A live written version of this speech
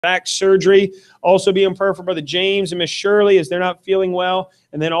back surgery. Also be in prayer for Brother James and Miss Shirley as they're not feeling well.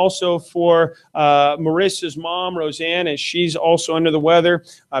 And then also for Marissa's mom, Roseanne, as she's also under the weather.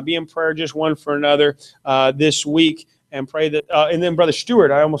 Be in prayer just one for another this week. And pray that, and then Brother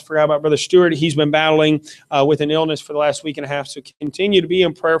Stewart, I almost forgot about Brother Stewart. He's been battling with an illness for the last week and a half. So continue to be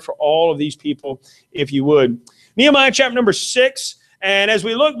in prayer for all of these people, if you would. Nehemiah chapter number 6. And as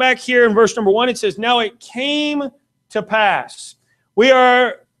we look back here in verse number 1, it says, "Now it came to pass." We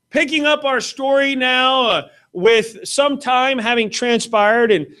are picking up our story now with some time having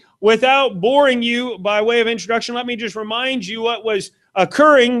transpired. And without boring you by way of introduction, let me just remind you what was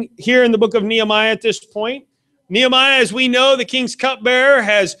occurring here in the book of Nehemiah at this point. Nehemiah, as we know, the king's cupbearer,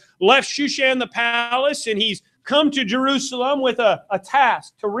 has left Shushan the palace, and he's come to Jerusalem with a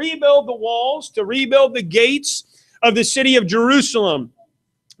task to rebuild the walls, to rebuild the gates of the city of Jerusalem.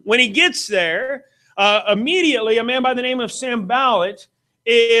 When he gets there, immediately a man by the name of Sanballat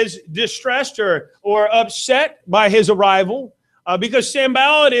is distressed or upset by his arrival because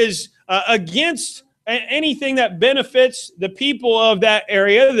Sanballat is against anything that benefits the people of that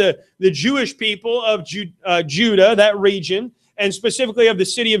area, the Jewish people of Judah, that region, and specifically of the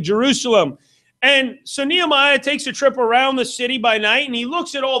city of Jerusalem. And so Nehemiah takes a trip around the city by night, and he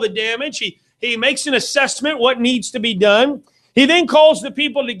looks at all the damage. He makes an assessment what needs to be done. He then calls the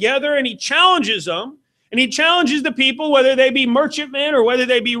people together, and he challenges them. And he challenges the people, whether they be merchantmen or whether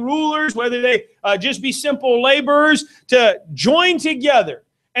they be rulers, whether they just be simple laborers, to join together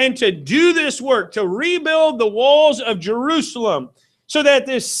and to do this work, to rebuild the walls of Jerusalem, so that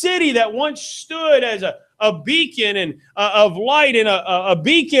this city that once stood as a beacon and of light and a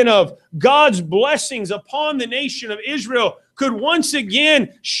beacon of God's blessings upon the nation of Israel could once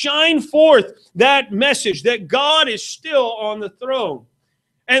again shine forth that message that God is still on the throne.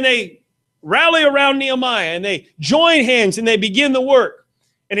 And they rally around Nehemiah and they join hands and they begin the work.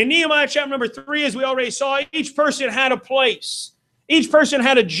 And in Nehemiah chapter number 3, as we already saw, each person had a place. Each person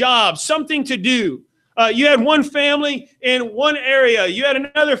had a job, something to do. You had one family in one area. You had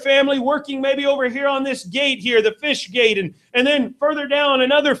another family working maybe over here on this gate here, the fish gate, and then further down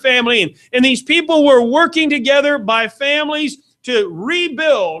another family. And these people were working together by families to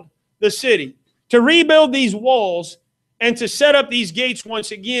rebuild the city, to rebuild these walls, and to set up these gates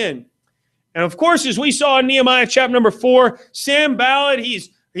once again. And of course, as we saw in Nehemiah chapter number 4, Sanballat, he's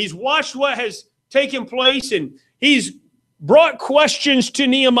watched what has taken place, and he's brought questions to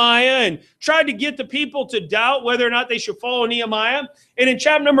Nehemiah and tried to get the people to doubt whether or not they should follow Nehemiah. And in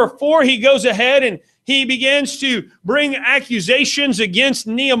chapter number 4, he goes ahead and he begins to bring accusations against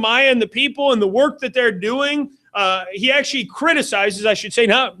Nehemiah and the people and the work that they're doing. He actually criticizes, I should say,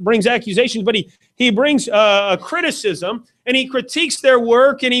 not brings accusations, but he brings a criticism, and he critiques their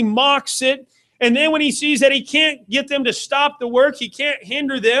work and he mocks it. And then when he sees that he can't get them to stop the work, he can't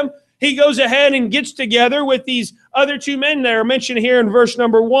hinder them, he goes ahead and gets together with these other two men that are mentioned here in verse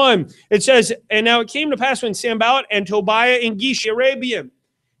number 1. It says, "And now it came to pass when Sanballat and Tobiah and Geshem, Arabian."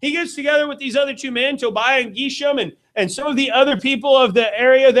 He gets together with these other two men, Tobiah and Geshem, and some of the other people of the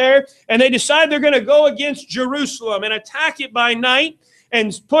area there, and they decide they're going to go against Jerusalem and attack it by night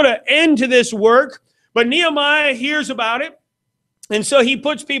and put an end to this work. But Nehemiah hears about it, and so he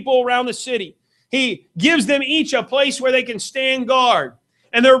puts people around the city. He gives them each a place where they can stand guard.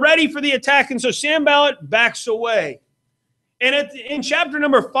 And they're ready for the attack. And so Sanballat backs away. And in chapter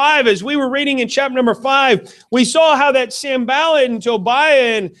number 5, as we were reading in chapter number 5, we saw how that Sanballat and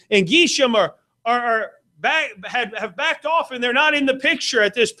Tobiah and Geshem have backed off, and they're not in the picture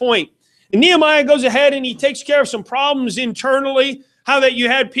at this point. And Nehemiah goes ahead and he takes care of some problems internally, how that you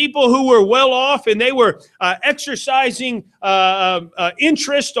had people who were well off and they were exercising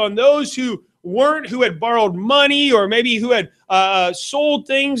interest on those who had borrowed money or maybe who had sold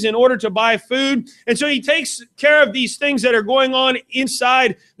things in order to buy food. And so he takes care of these things that are going on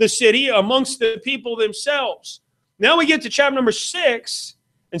inside the city amongst the people themselves. Now we get to chapter number 6,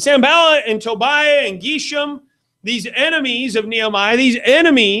 and Sanballat and Tobiah and Geshem, these enemies of Nehemiah, these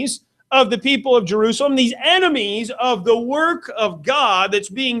enemies of the people of Jerusalem, these enemies of the work of God that's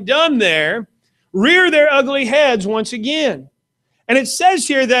being done there, rear their ugly heads once again. And it says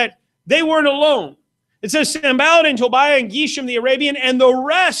here that they weren't alone. It says Sanballat and Tobiah and Geshem the Arabian and the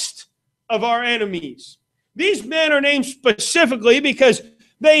rest of our enemies. These men are named specifically because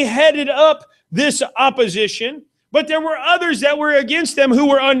they headed up this opposition, but there were others that were against them who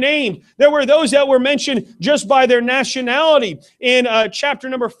were unnamed. There were those that were mentioned just by their nationality. In chapter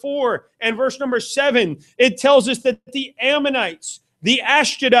number 4 and verse number 7, it tells us that the Ammonites, the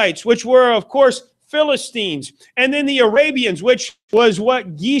Ashdodites, which were, of course, Philistines, and then the Arabians, which was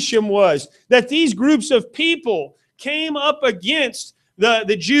what Geshem was, that these groups of people came up against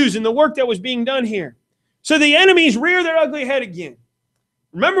the Jews and the work that was being done here. So the enemies rear their ugly head again.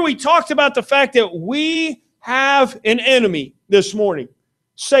 Remember, we talked about the fact that we have an enemy this morning,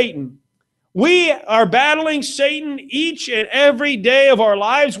 Satan. We are battling Satan each and every day of our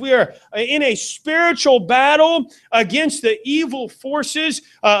lives. We are in a spiritual battle against the evil forces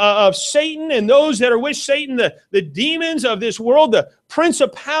of Satan and those that are with Satan, the demons of this world, the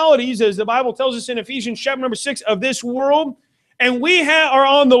principalities, as the Bible tells us in Ephesians chapter number 6, of this world. And we are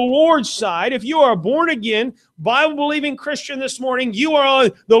on the Lord's side. If you are a born-again, Bible-believing Christian this morning, you are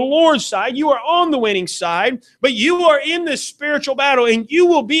on the Lord's side. You are on the winning side. But you are in this spiritual battle, and you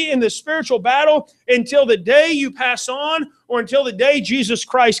will be in the spiritual battle until the day you pass on or until the day Jesus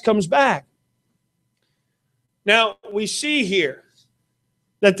Christ comes back. Now, we see here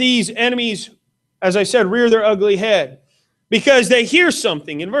that these enemies, as I said, rear their ugly head because they hear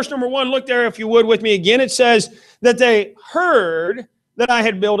something. In verse number 1, look there if you would with me again. It says that they heard that I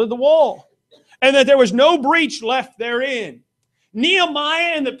had builded the wall and that there was no breach left therein.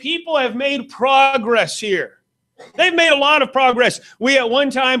 Nehemiah and the people have made progress here. They've made a lot of progress. We at one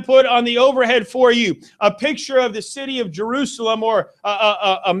time put on the overhead for you a picture of the city of Jerusalem, or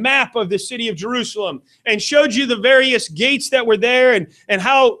a map of the city of Jerusalem, and showed you the various gates that were there and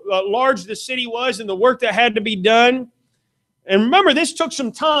how large the city was and the work that had to be done. And remember, this took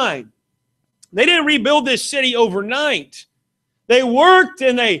some time. They didn't rebuild this city overnight. They worked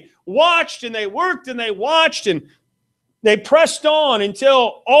and they watched and they worked and they watched and they pressed on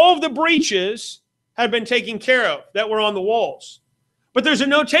until all of the breaches had been taken care of that were on the walls. But there's a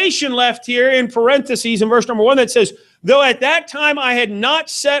notation left here in parentheses in verse number 1 that says, though at that time I had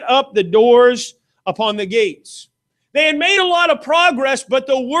not set up the doors upon the gates. They had made a lot of progress, but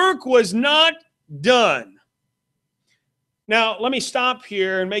the work was not done. Now, let me stop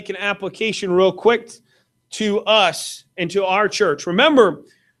here and make an application real quick to us and to our church. Remember,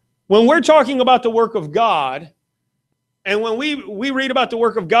 when we're talking about the work of God, and when we read about the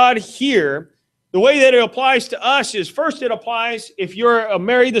work of God here, the way that it applies to us is, first it applies, if you're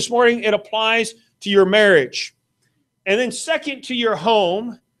married this morning, it applies to your marriage. And then second, to your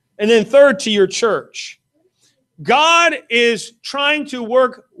home. And then third, to your church. God is trying to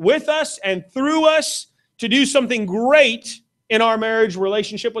work with us and through us to do something great in our marriage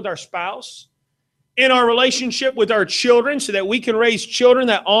relationship with our spouse, in our relationship with our children, so that we can raise children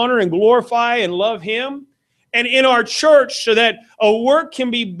that honor and glorify and love Him, and in our church so that a work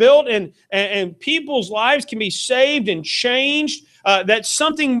can be built and people's lives can be saved and changed, that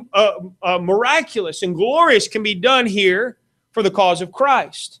something miraculous and glorious can be done here for the cause of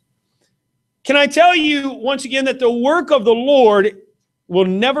Christ. Can I tell you once again that the work of the Lord will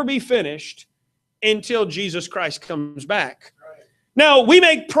never be finished until Jesus Christ comes back? Right. Now, we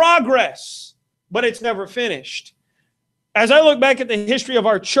make progress, but it's never finished. As I look back at the history of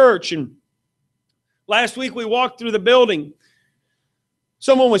our church, and last week we walked through the building,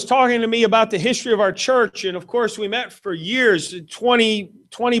 someone was talking to me about the history of our church, and of course we met for years, 20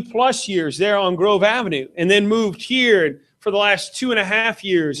 plus years there on Grove Avenue, and then moved here for the last 2.5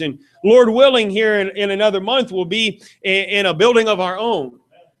 years, and Lord willing, here in another month we'll be in a building of our own.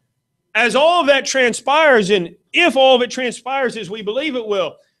 As all of that transpires, and if all of it transpires as we believe it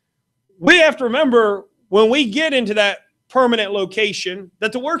will, we have to remember when we get into that permanent location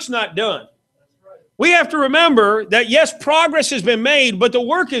that the work's not done. We have to remember that, yes, progress has been made, but the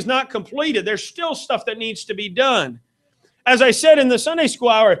work is not completed. There's still stuff that needs to be done. As I said in the Sunday school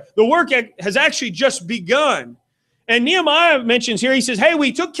hour, the work has actually just begun. And Nehemiah mentions here, he says, hey,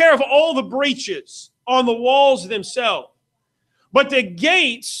 we took care of all the breaches on the walls themselves. But the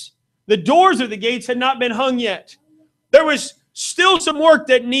gates, the doors of the gates had not been hung yet. There was still some work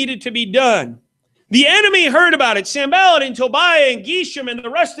that needed to be done. The enemy heard about it. Sanballat and Tobiah and Geshem and the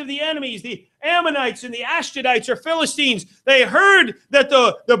rest of the enemies, the Ammonites and the Ashdodites or Philistines, they heard that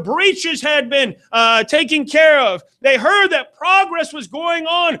the breaches had been taken care of. They heard that progress was going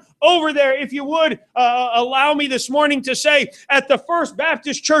on over there, if you would allow me this morning to say, at the First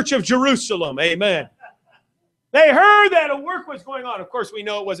Baptist Church of Jerusalem. Amen. They heard that a work was going on. Of course, we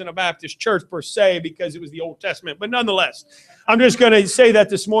know it wasn't a Baptist church per se because it was the Old Testament. But nonetheless, I'm just going to say that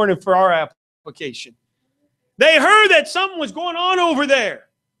this morning for our application. They heard that something was going on over there.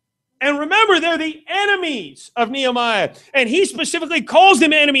 And remember, they're the enemies of Nehemiah. And he specifically calls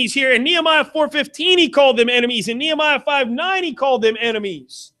them enemies here. In Nehemiah 4:15, he called them enemies. In Nehemiah 5:9, he called them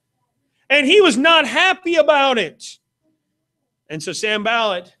enemies. And he was not happy about it. And so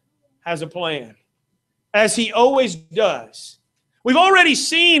Sanballat has a plan, as he always does. We've already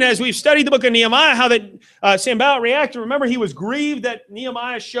seen, as we've studied the book of Nehemiah, how that Sanballat reacted. Remember, he was grieved that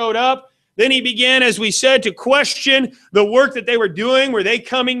Nehemiah showed up. Then he began, as we said, to question the work that they were doing. Were they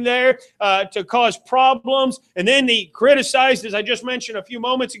coming there to cause problems? And then he criticized, as I just mentioned a few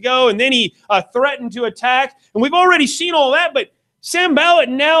moments ago, and then he threatened to attack. And we've already seen all that, but Sanballat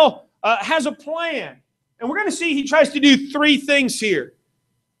now has a plan. And we're going to see he tries to do three things here.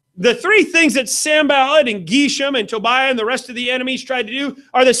 The three things that Sanballat and Geshem and Tobiah and the rest of the enemies tried to do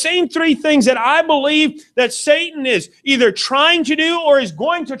are the same three things that I believe that Satan is either trying to do or is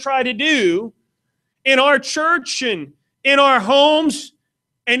going to try to do in our church and in our homes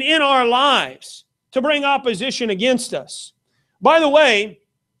and in our lives to bring opposition against us. By the way,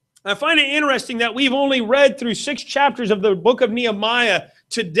 I find it interesting that we've only read through 6 chapters of the book of Nehemiah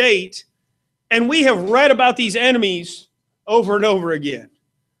to date, and we have read about these enemies over and over again.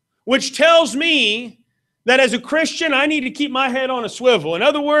 Which tells me that as a Christian, I need to keep my head on a swivel. In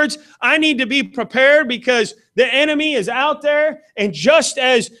other words, I need to be prepared because the enemy is out there. And just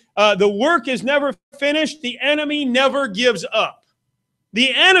as the work is never finished, the enemy never gives up.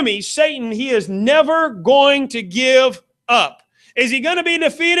 The enemy, Satan, he is never going to give up. Is he going to be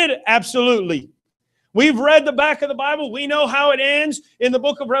defeated? Absolutely. We've read the back of the Bible. We know how it ends in the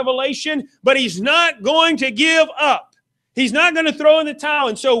book of Revelation, but he's not going to give up. He's not going to throw in the towel.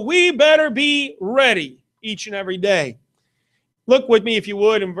 And so we better be ready each and every day. Look with me, if you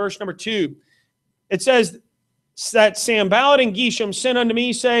would, in verse number 2. It says that Sanballat and Geshem sent unto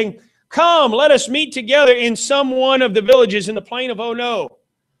me, saying, Come, let us meet together in some one of the villages in the plain of Ono.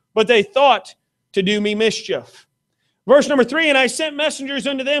 But they thought to do me mischief. Verse number 3, And I sent messengers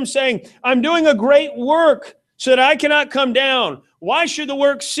unto them, saying, I'm doing a great work, so that I cannot come down. Why should the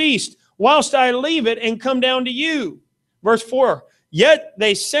work cease, whilst I leave it and come down to you? Verse 4, Yet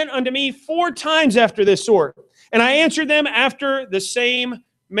they sent unto me 4 times after this sort, and I answered them after the same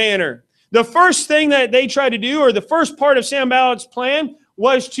manner. The first thing that they tried to do, or the first part of Sanballat's plan,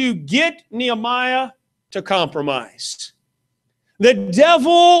 was to get Nehemiah to compromise. The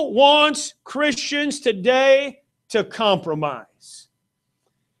devil wants Christians today to compromise.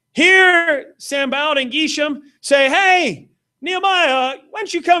 Here, Sanballat and Geshem say, Hey, Nehemiah, why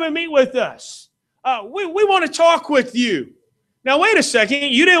don't you come and meet with us? We want to talk with you. Now, wait a second.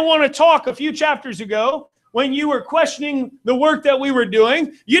 You didn't want to talk a few chapters ago when you were questioning the work that we were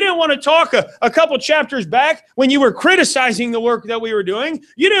doing. You didn't want to talk a couple chapters back when you were criticizing the work that we were doing.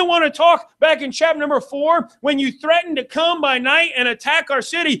 You didn't want to talk back in chapter number 4 when you threatened to come by night and attack our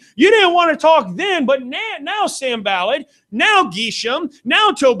city. You didn't want to talk then, but now Sanballat, now Geshem, now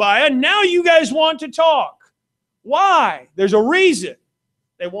Tobiah, now you guys want to talk. Why? There's a reason.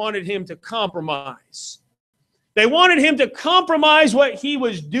 They wanted him to compromise. They wanted him to compromise what he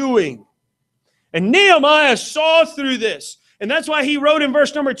was doing. And Nehemiah saw through this. And that's why he wrote in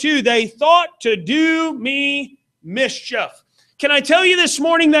verse number 2, They thought to do me mischief. Can I tell you this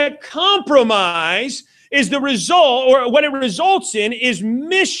morning that compromise is the result, or what it results in is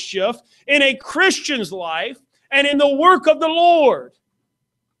mischief in a Christian's life and in the work of the Lord.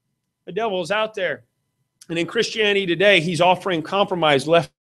 The devil is out there. And in Christianity today, he's offering compromise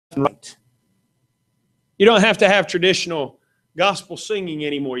left and right. You don't have to have traditional gospel singing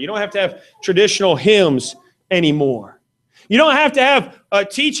anymore. You don't have to have traditional hymns anymore. You don't have to have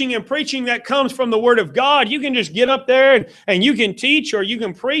teaching and preaching that comes from the Word of God. You can just get up there and you can teach, or you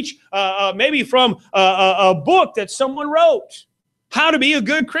can preach maybe from a book that someone wrote. How to be a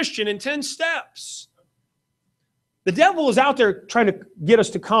good Christian in 10 steps. The devil is out there trying to get us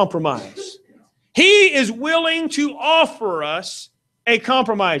to compromise. He is willing to offer us a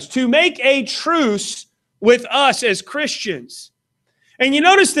compromise, to make a truce with us as Christians. And you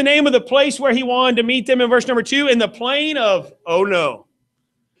notice the name of the place where he wanted to meet them in verse number 2, in the plain of Ono.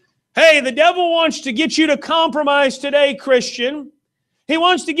 Hey, the devil wants to get you to compromise today, Christian. He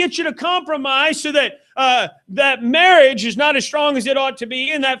wants to get you to compromise so that that marriage is not as strong as it ought to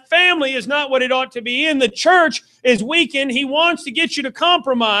be, and that family is not what it ought to be, and the church is weakened. He wants to get you to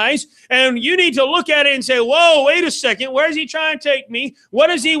compromise, and you need to look at it and say, whoa, wait a second, where is he trying to take me? What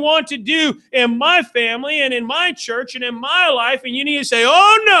does he want to do in my family and in my church and in my life? And you need to say,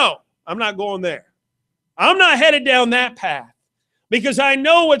 oh no, I'm not going there. I'm not headed down that path. Because I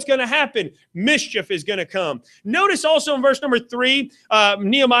know what's going to happen. Mischief is going to come. Notice also in verse number 3,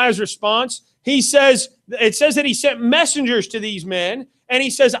 Nehemiah's response. It says that he sent messengers to these men, and he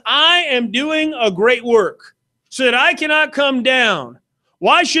says, I am doing a great work, so that I cannot come down.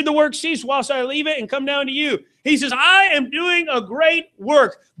 Why should the work cease whilst I leave it and come down to you? He says, I am doing a great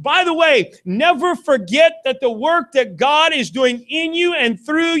work. By the way, never forget that the work that God is doing in you and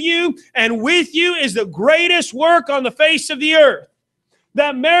through you and with you is the greatest work on the face of the earth.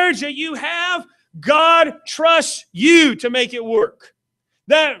 That marriage that you have, God trusts you to make it work.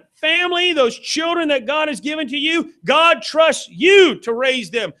 That family, those children that God has given to you, God trusts you to raise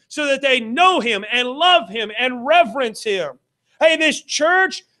them so that they know Him and love Him and reverence Him. Hey, this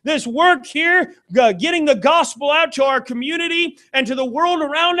church, this work here, getting the gospel out to our community and to the world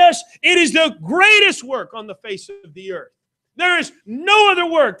around us, it is the greatest work on the face of the earth. There is no other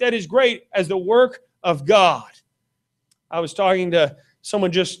work that is great as the work of God. I was talking to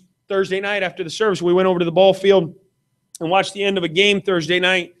someone just Thursday night after the service. We went over to the ball field and watched the end of a game Thursday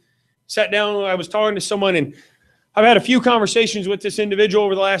night. Sat down, I was talking to someone, and I've had a few conversations with this individual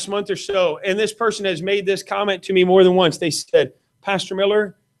over the last month or so, and this person has made this comment to me more than once. They said, Pastor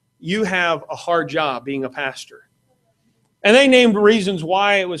Miller, you have a hard job being a pastor. And they named reasons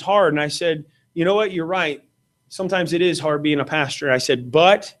why it was hard, and I said, you know what, you're right. Sometimes it is hard being a pastor. I said,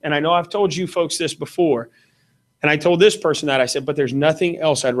 but, and I know I've told you folks this before, and I told this person that, I said, but there's nothing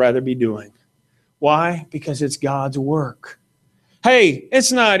else I'd rather be doing. Why? Because it's God's work. Hey,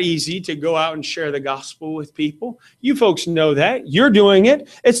 it's not easy to go out and share the gospel with people. You folks know that. You're doing it.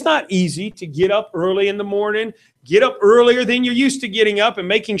 It's not easy to get up early in the morning, get up earlier than you're used to getting up and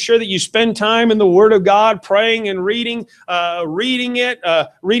making sure that you spend time in the Word of God, praying and reading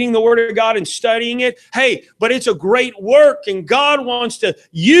the Word of God and studying it. Hey, but it's a great work, and God wants to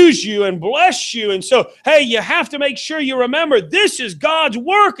use you and bless you. And so, hey, you have to make sure you remember this is God's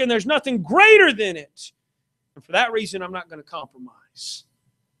work, and there's nothing greater than it. And for that reason, I'm not going to compromise.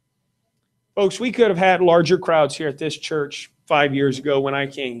 Folks, we could have had larger crowds here at this church 5 years ago when I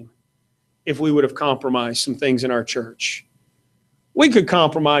came if we would have compromised some things in our church. We could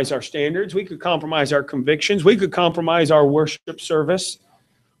compromise our standards. We could compromise our convictions. We could compromise our worship service.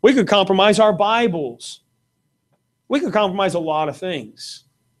 We could compromise our Bibles. We could compromise a lot of things.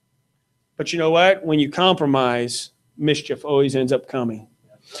 But you know what? When you compromise, mischief always ends up coming.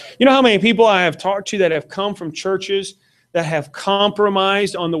 You know how many people I have talked to that have come from churches that have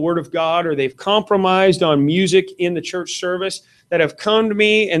compromised on the Word of God, or they've compromised on music in the church service, that have come to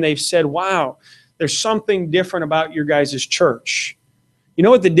me and they've said, wow, there's something different about your guys' church. You know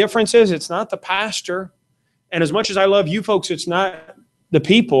what the difference is? It's not the pastor. And as much as I love you folks, it's not the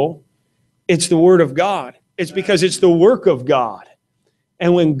people. It's the Word of God. It's because it's the work of God.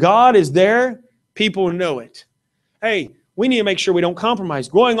 And when God is there, people know it. Hey, we need to make sure we don't compromise.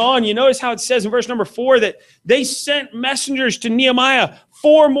 Going on, you notice how it says in verse number 4 that they sent messengers to Nehemiah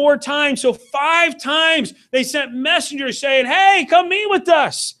 4 more times. So 5 times they sent messengers saying, hey, come meet with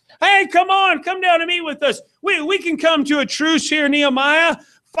us. Hey, come on, come down and meet with us. We can come to a truce here, Nehemiah.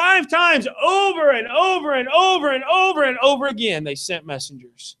 5 times over and over and over and over and over again, they sent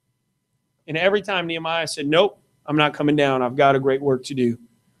messengers. And every time Nehemiah said, nope, I'm not coming down. I've got a great work to do.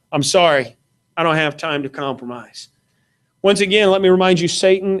 I'm sorry. I don't have time to compromise. Once again, let me remind you,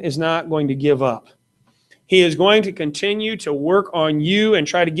 Satan is not going to give up. He is going to continue to work on you and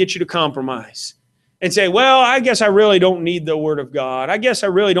try to get you to compromise and say, well, I guess I really don't need the Word of God. I guess I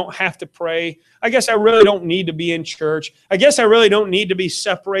really don't have to pray. I guess I really don't need to be in church. I guess I really don't need to be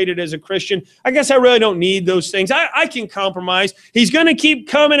separated as a Christian. I guess I really don't need those things. I can compromise. He's going to keep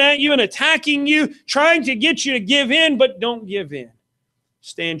coming at you and attacking you, trying to get you to give in, but don't give in.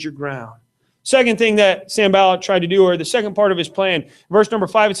 Stand your ground. Second thing that Sanballat tried to do, or the second part of his plan, verse number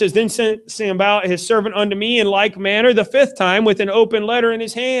 5, it says, then sent Sanballat his servant unto me in like manner the 5th time with an open letter in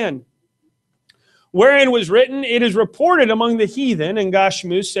his hand, wherein was written, it is reported among the heathen, and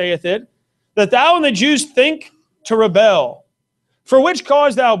Gashmu saith it, that thou and the Jews think to rebel. For which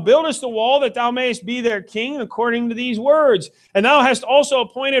cause thou buildest the wall, that thou mayest be their king, according to these words. And thou hast also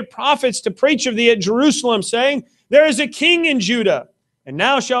appointed prophets to preach of thee at Jerusalem, saying, there is a king in Judah. And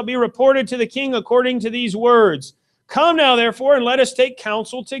now shall be reported to the king according to these words. Come now, therefore, and let us take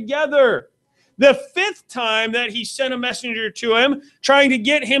counsel together. The 5th time that he sent a messenger to him, trying to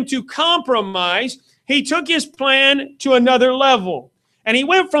get him to compromise, he took his plan to another level. And he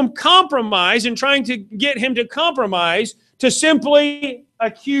went from compromise and trying to get him to compromise to simply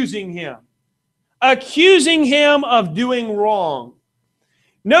accusing him. Accusing him of doing wrong.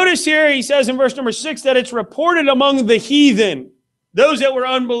 Notice here, he says in verse number 6 that it's reported among the heathen, those that were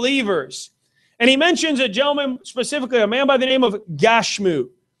unbelievers. And he mentions a gentleman, specifically a man by the name of Gashmu.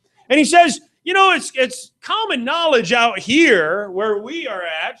 And he says, you know, it's common knowledge out here where we are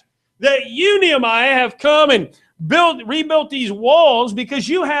at that you, Nehemiah, have come and rebuilt these walls because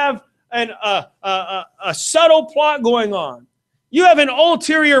you have a subtle plot going on. You have an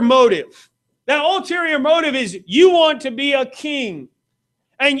ulterior motive. That ulterior motive is you want to be a king.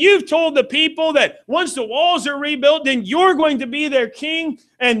 And you've told the people that once the walls are rebuilt, then you're going to be their king,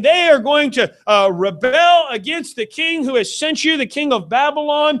 and they are going to rebel against the king who has sent you, the king of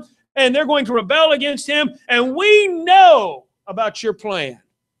Babylon, and they're going to rebel against him. And we know about your plan.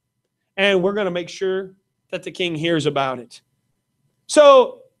 And we're going to make sure that the king hears about it.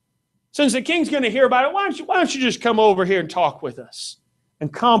 So, since the king's going to hear about it, why don't you just come over here and talk with us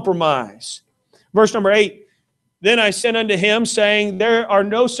and compromise? Verse number 8, then I sent unto him, saying, there are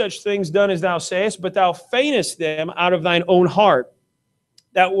no such things done as thou sayest, but thou feignest them out of thine own heart.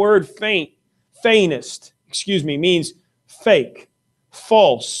 That word feignest, means fake,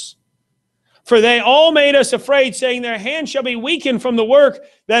 false. For they all made us afraid, saying, their hand shall be weakened from the work,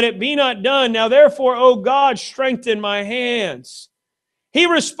 that it be not done. Now therefore, O God, strengthen my hands. He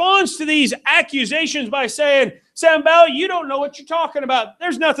responds to these accusations by saying, Sanballat, you don't know what you're talking about.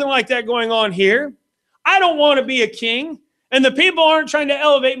 There's nothing like that going on here. I don't want to be a king, and the people aren't trying to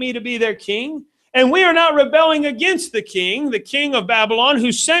elevate me to be their king, and we are not rebelling against the king of Babylon,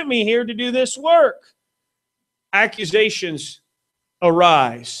 who sent me here to do this work. Accusations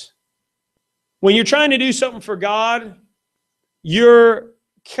arise. When you're trying to do something for God, your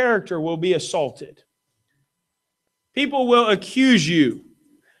character will be assaulted. People will accuse you.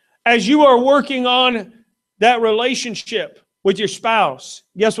 As you are working on that relationship with your spouse,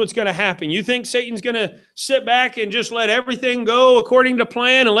 guess what's going to happen? You think Satan's going to sit back and just let everything go according to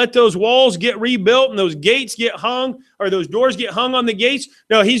plan and let those walls get rebuilt and those gates get hung or those doors get hung on the gates?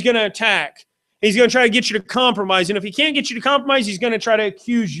 No, he's going to attack. He's going to try to get you to compromise. And if he can't get you to compromise, he's going to try to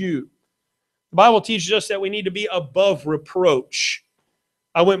accuse you. The Bible teaches us that we need to be above reproach.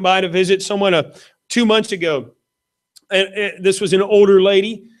 I went by to visit someone 2 months ago. And this was an older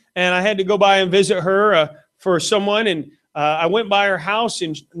lady, and I had to go by and visit her for someone. And I went by her house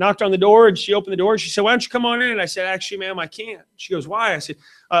and knocked on the door, and she opened the door. She said, why don't you come on in? And I said, actually, ma'am, I can't. She goes, why? I said,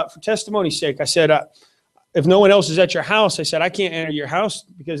 for testimony's sake. I said, if no one else is at your house, I said, I can't enter your house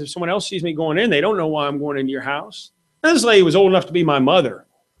because if someone else sees me going in, they don't know why I'm going into your house. And this lady was old enough to be my mother.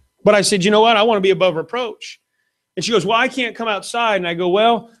 But I said, you know what? I want to be above reproach. And she goes, well, I can't come outside. And I go,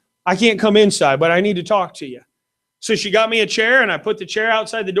 well, I can't come inside, but I need to talk to you. So she got me a chair, and I put the chair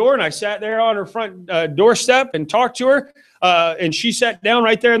outside the door, and I sat there on her front doorstep and talked to her. And she sat down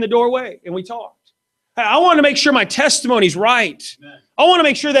right there in the doorway, and we talked. I want to make sure my testimony's right. Amen. I want to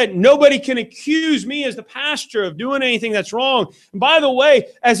make sure that nobody can accuse me as the pastor of doing anything that's wrong. And by the way,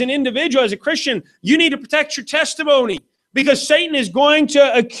 as an individual, as a Christian, you need to protect your testimony because Satan is going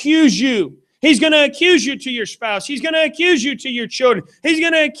to accuse you. He's going to accuse you to your spouse. He's going to accuse you to your children. He's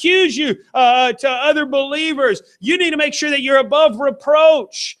going to accuse you to other believers. You need to make sure that you're above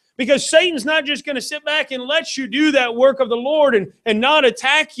reproach because Satan's not just going to sit back and let you do that work of the Lord and not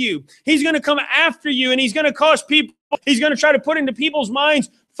attack you. He's going to come after you, and he's going to cause people, he's going to try to put into people's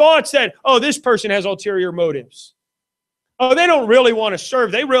minds thoughts that, oh, this person has ulterior motives. Oh, they don't really want to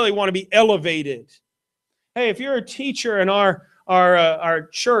serve. They really want to be elevated. Hey, if you're a teacher in our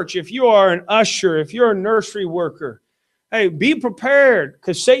church, if you are an usher, if you're a nursery worker, hey, be prepared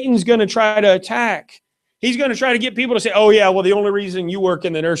because Satan's going to try to attack. He's going to try to get people to say, oh, yeah, well, the only reason you work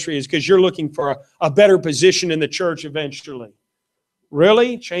in the nursery is because you're looking for a better position in the church eventually.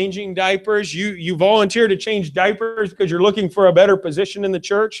 Really? Changing diapers? You volunteer to change diapers because you're looking for a better position in the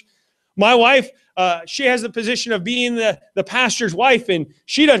church? My wife, she has the position of being the pastor's wife, and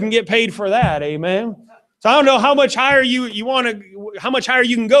she doesn't get paid for that. Amen. So I don't know how much higher how much higher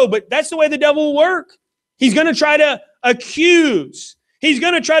you can go, but that's the way the devil will work. He's going to try to accuse. He's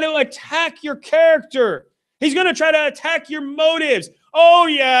going to try to attack your character. He's going to try to attack your motives. Oh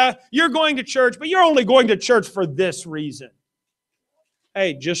yeah, you're going to church, but you're only going to church for this reason.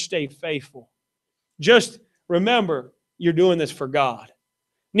 Hey, just stay faithful. Just remember, you're doing this for God.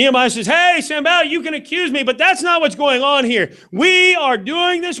 Nehemiah says, hey, Sanballat, you can accuse me, but that's not what's going on here. We are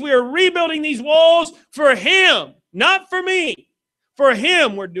doing this. We are rebuilding these walls for him, not for me. For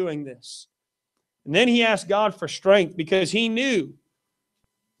him, we're doing this. And then he asked God for strength because he knew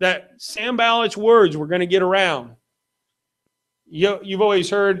that Sanballat's words were going to get around. You've always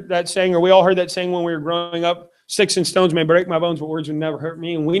heard that saying, or we all heard that saying when we were growing up, sticks and stones may break my bones, but words would never hurt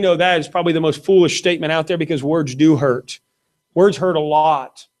me. And we know that is probably the most foolish statement out there because words do hurt. Words hurt a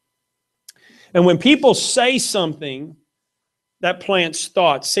lot. And when people say something, that plants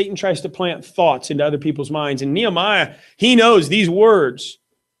thoughts. Satan tries to plant thoughts into other people's minds. And Nehemiah, he knows these words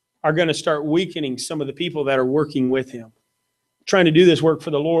are going to start weakening some of the people that are working with him, trying to do this work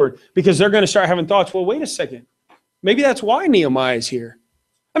for the Lord, because they're going to start having thoughts, well, wait a second. Maybe that's why Nehemiah is here.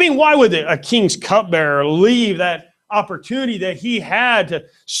 I mean, why would a king's cupbearer leave that opportunity that he had to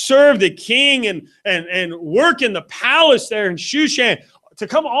serve the king and work in the palace there in Shushan, to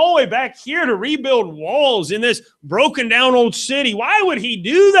come all the way back here to rebuild walls in this broken down old city? Why would he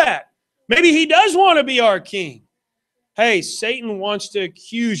do that? Maybe he does want to be our king. Hey, Satan wants to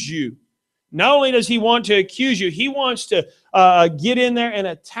accuse you. Not only does he want to accuse you, he wants to get in there and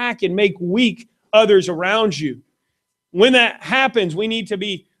attack and make weak others around you. When that happens, we need to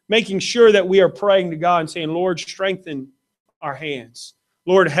be making sure that we are praying to God and saying, Lord, strengthen our hands.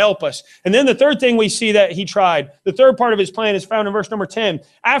 Lord, help us. And then the third thing we see that he tried, the third part of his plan is found in verse number 10.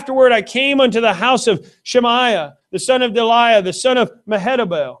 Afterward, I came unto the house of Shemaiah, the son of Deliah, the son of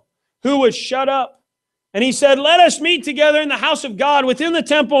Mehetabel, who was shut up. And he said, let us meet together in the house of God within the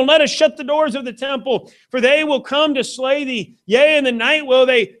temple, and let us shut the doors of the temple, for they will come to slay thee. Yea, in the night will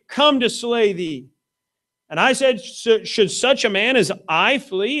they come to slay thee. And I said, should such a man as I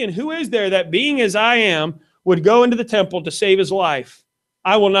flee? And who is there that, being as I am, would go into the temple to save his life?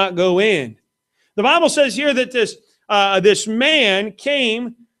 I will not go in. The Bible says here that this man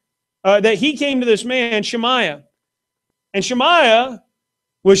came, that he came to this man, Shemaiah. And Shemaiah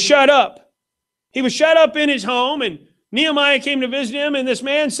was shut up. He was shut up in his home, and Nehemiah came to visit him, and this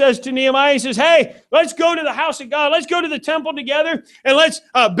man says to Nehemiah, he says, hey, let's go to the house of God. Let's go to the temple together, and let's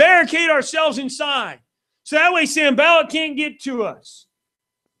barricade ourselves inside. So that way Sanballat can't get to us.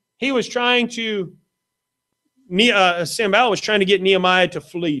 He was trying to, Sanballat was trying to get Nehemiah to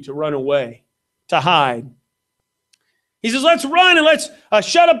flee, to run away, to hide. He says, let's run and let's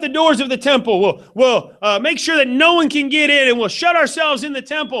shut up the doors of the temple. We'll make sure that no one can get in, and we'll shut ourselves in the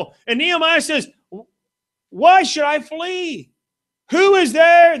temple. And Nehemiah says, why should I flee? Who is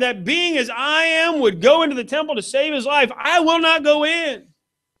there that, being as I am, would go into the temple to save his life? I will not go in.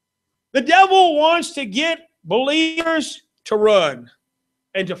 The devil wants to get believers to run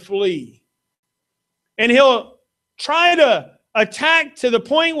and to flee. And he'll try to attack to the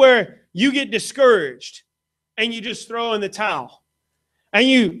point where you get discouraged and you just throw in the towel. And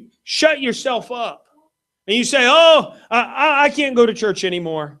you shut yourself up. And you say, oh, I can't go to church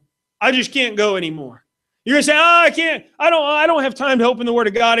anymore. I just can't go anymore. You're going to say, oh, I don't have time to open the Word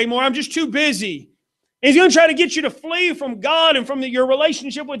of God anymore. I'm just too busy. And he's going to try to get you to flee from God and from your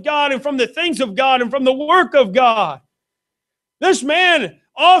relationship with God and from the things of God and from the work of God. This man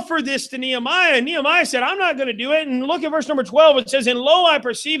offered this to Nehemiah, and Nehemiah said, I'm not going to do it. And look at verse number 12. It says, and lo, I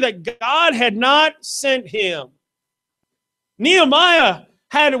perceive that God had not sent him. Nehemiah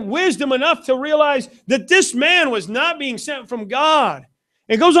had wisdom enough to realize that this man was not being sent from God.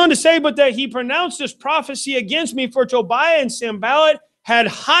 It goes on to say, but that he pronounced this prophecy against me, for Tobiah and Sanballat had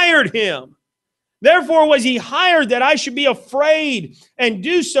hired him. Therefore was he hired, that I should be afraid and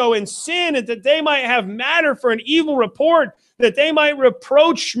do so and sin, and that they might have matter for an evil report, that they might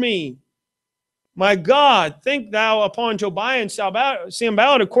reproach me. My God, think thou upon Tobiah and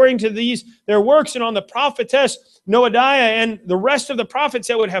Sanballat according to their works, and on the prophetess Noadiah and the rest of the prophets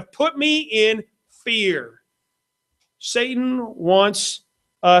that would have put me in fear. Satan wants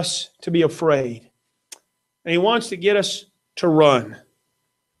us to be afraid, and he wants to get us to run.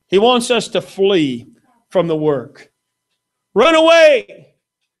 He wants us to flee from the work. Run away.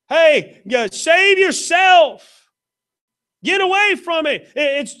 Hey, save yourself. Get away from it.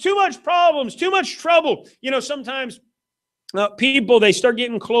 It's too much problems, too much trouble. You know, sometimes people, they start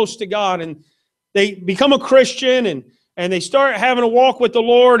getting close to God, and they become a Christian, and they start having a walk with the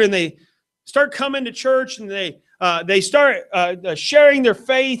Lord, and they start coming to church, and they start sharing their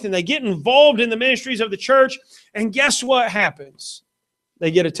faith, and they get involved in the ministries of the church. And guess what happens? They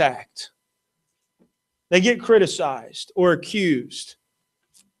get attacked. They get criticized or accused.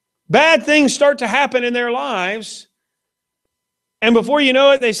 Bad things start to happen in their lives. And before you know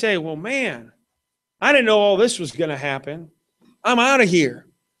it, they say, well, man, I didn't know all this was going to happen. I'm out of here.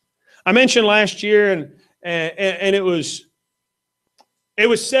 I mentioned last year, and it was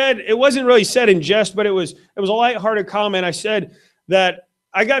said, it wasn't really said in jest, but it was a lighthearted comment. I said that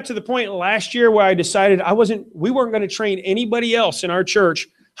I got to the point last year where I decided we weren't going to train anybody else in our church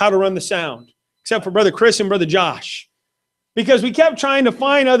how to run the sound, except for Brother Chris and Brother Josh. Because we kept trying to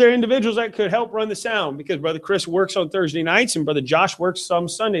find other individuals that could help run the sound, because Brother Chris works on Thursday nights and Brother Josh works some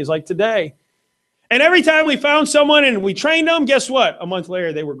Sundays like today. And every time we found someone and we trained them, guess what? A month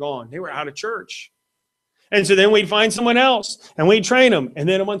later, they were gone. They were out of church. And so then we'd find someone else and we'd train them. And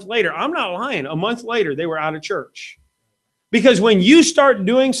then a month later, I'm not lying, a month later, they were out of church. Because when you start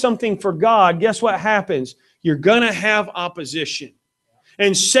doing something for God, guess what happens? You're going to have opposition.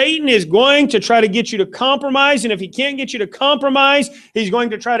 And Satan is going to try to get you to compromise. And if he can't get you to compromise, he's going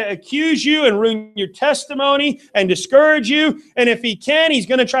to try to accuse you and ruin your testimony and discourage you. And if he can, he's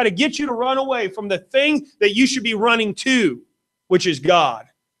going to try to get you to run away from the thing that you should be running to, which is God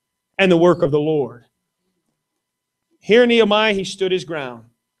and the work of the Lord. Here Nehemiah, he stood his ground.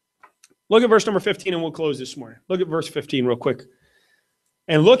 Look at verse number 15 and we'll close this morning. Look at verse 15 real quick.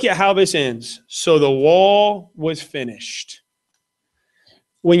 And look at how this ends. So the wall was finished.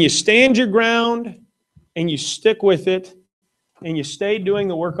 when you stand your ground and you stick with it and you stay doing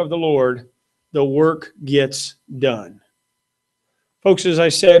the work of the Lord, the work gets done. Folks, as I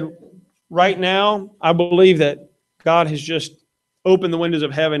said, right now, I believe that God has just opened the windows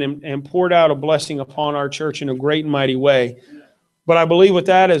of heaven and poured out a blessing upon our church in a great and mighty way. But I believe with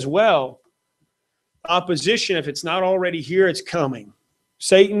that as well, opposition, if it's not already here, it's coming.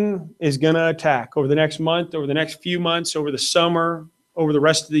 Satan is going to attack over the next month, over the next few months, over the summer, over the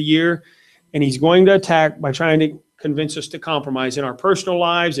rest of the year. And he's going to attack by trying to convince us to compromise in our personal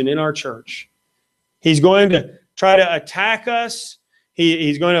lives and in our church. He's going to try to attack us.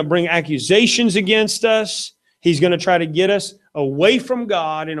 He's going to bring accusations against us. He's going to try to get us away from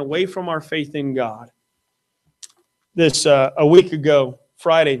God and away from our faith in God. A week ago,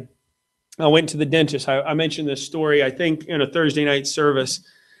 Friday, I went to the dentist. I mentioned this story, I think, in a Thursday night service,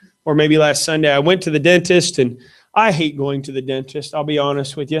 or maybe last Sunday. I went to the dentist, and I hate going to the dentist, I'll be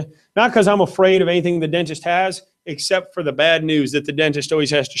honest with you. Not because I'm afraid of anything the dentist has, except for the bad news that the dentist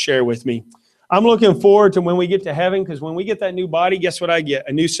always has to share with me. I'm looking forward to when we get to heaven, because when we get that new body, guess what I get?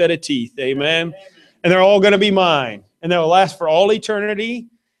 A new set of teeth, amen? And they're all going to be mine, and they'll last for all eternity.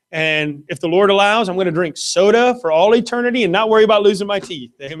 And if the Lord allows, I'm going to drink soda for all eternity and not worry about losing my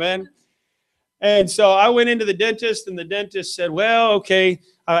teeth, amen? And so I went into the dentist, and the dentist said, well, okay,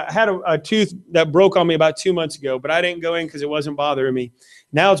 I had a tooth that broke on me about 2 months ago, but I didn't go in because it wasn't bothering me.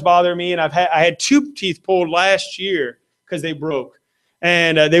 Now it's bothering me, and I had 2 teeth pulled last year because they broke.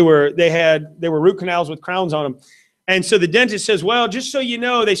 And they were root canals with crowns on them. And so the dentist says, well, just so you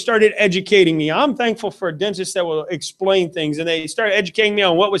know, they started educating me. I'm thankful for a dentist that will explain things. And they started educating me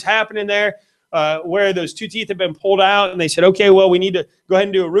on what was happening there, where those 2 teeth had been pulled out. And they said, okay, well, we need to go ahead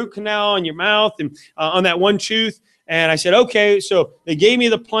and do a root canal on your mouth and on that one tooth. And I said, okay. So they gave me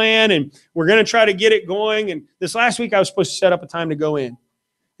the plan, and we're going to try to get it going. And this last week, I was supposed to set up a time to go in.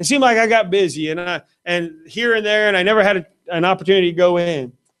 It seemed like I got busy and here and there, and I never had an opportunity to go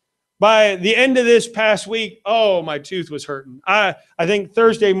in. By the end of this past week, oh, my tooth was hurting. I think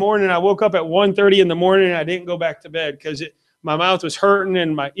Thursday morning, I woke up at 1:30 in the morning, and I didn't go back to bed because my mouth was hurting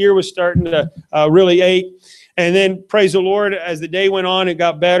and my ear was starting to really ache. And then, praise the Lord, as the day went on, it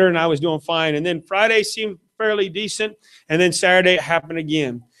got better, and I was doing fine. And then Friday seemed fairly decent, and then Saturday it happened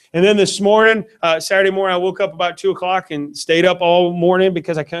again. And then this morning, Saturday morning, I woke up about 2 o'clock and stayed up all morning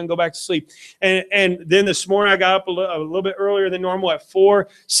because I couldn't go back to sleep. And then this morning, I got up a little bit earlier than normal at 4,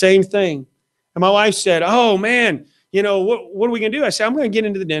 same thing. And my wife said, oh, man, what are we going to do? I said, I'm going to get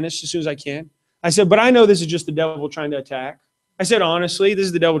into the dentist as soon as I can. I said, but I know this is just the devil trying to attack. I said, honestly, this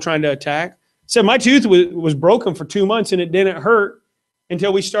is the devil trying to attack. I said, my tooth was broken for 2 months, and it didn't hurt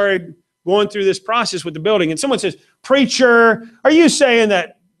until we started going through this process with the building. And someone says, preacher, are you saying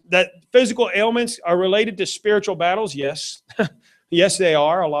that physical ailments are related to spiritual battles? Yes. Yes, they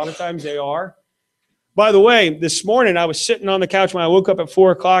are. A lot of times they are. By the way, this morning I was sitting on the couch when I woke up at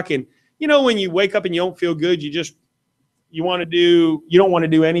 4 o'clock, and when you wake up and you don't feel good, you don't want to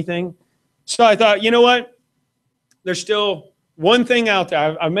do anything. So I thought, you know what? There's still one thing out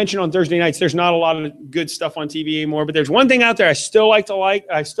there. I mentioned on Thursday nights, there's not a lot of good stuff on TV anymore, but there's one thing out there I still like to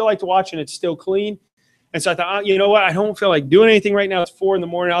watch, and it's still clean. And so I thought, you know what? I don't feel like doing anything right now. It's 4 in the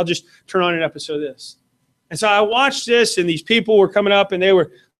morning. I'll just turn on an episode of this. And so I watched this, and these people were coming up, and they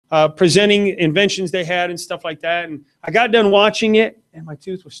were presenting inventions they had and stuff like that. And I got done watching it, and my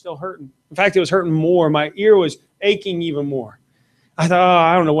tooth was still hurting. In fact, it was hurting more. My ear was aching even more. I thought,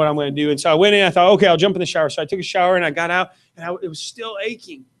 I don't know what I'm going to do. And so I went in. I thought, okay, I'll jump in the shower. So I took a shower, and I got out, and it was still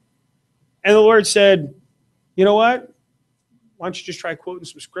aching. And the Lord said, you know what? Why don't you just try quoting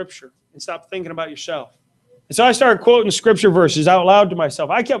some scripture and stop thinking about yourself? And so I started quoting scripture verses out loud to myself.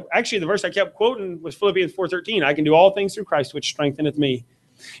 The verse I kept quoting was Philippians 4:13. I can do all things through Christ, which strengtheneth me.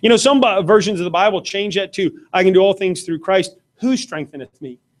 Some versions of the Bible change that to, I can do all things through Christ, who strengtheneth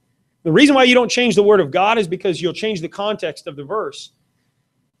me. The reason why you don't change the word of God is because you'll change the context of the verse.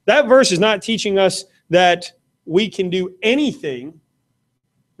 That verse is not teaching us that we can do anything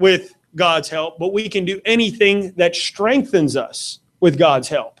with God's help, but we can do anything that strengthens us with God's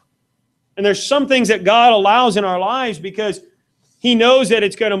help. And there's some things that God allows in our lives because he knows that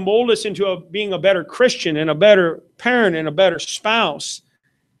it's going to mold us into being a better Christian and a better parent and a better spouse.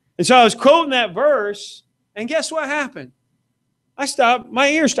 And so I was quoting that verse, and guess what happened? My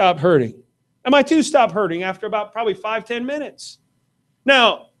ear stopped hurting. And my tooth stopped hurting after about probably 5-10 minutes.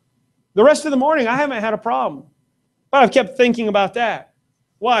 Now, the rest of the morning, I haven't had a problem. But I've kept thinking about that.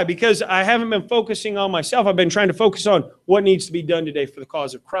 Why? Because I haven't been focusing on myself. I've been trying to focus on what needs to be done today for the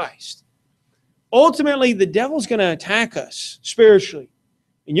cause of Christ. Ultimately, the devil's going to attack us spiritually.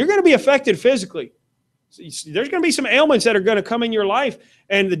 And you're going to be affected physically. There's going to be some ailments that are going to come in your life,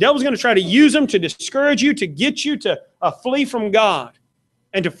 and the devil's going to try to use them to discourage you, to get you to flee from God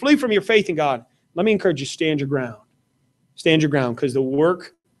and to flee from your faith in God. Let me encourage you, stand your ground. Stand your ground, because the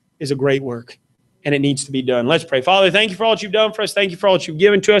work is a great work, and it needs to be done. Let's pray. Father, thank you for all that you've done for us. Thank you for all that you've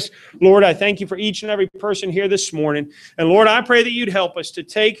given to us. Lord, I thank you for each and every person here this morning. And Lord, I pray that you'd help us to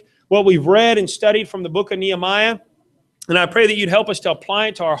take what we've read and studied from the book of Nehemiah, and I pray that you'd help us to apply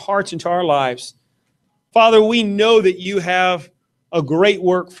it to our hearts and to our lives. Father, we know that you have a great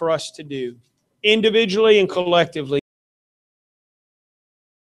work for us to do, individually and collectively.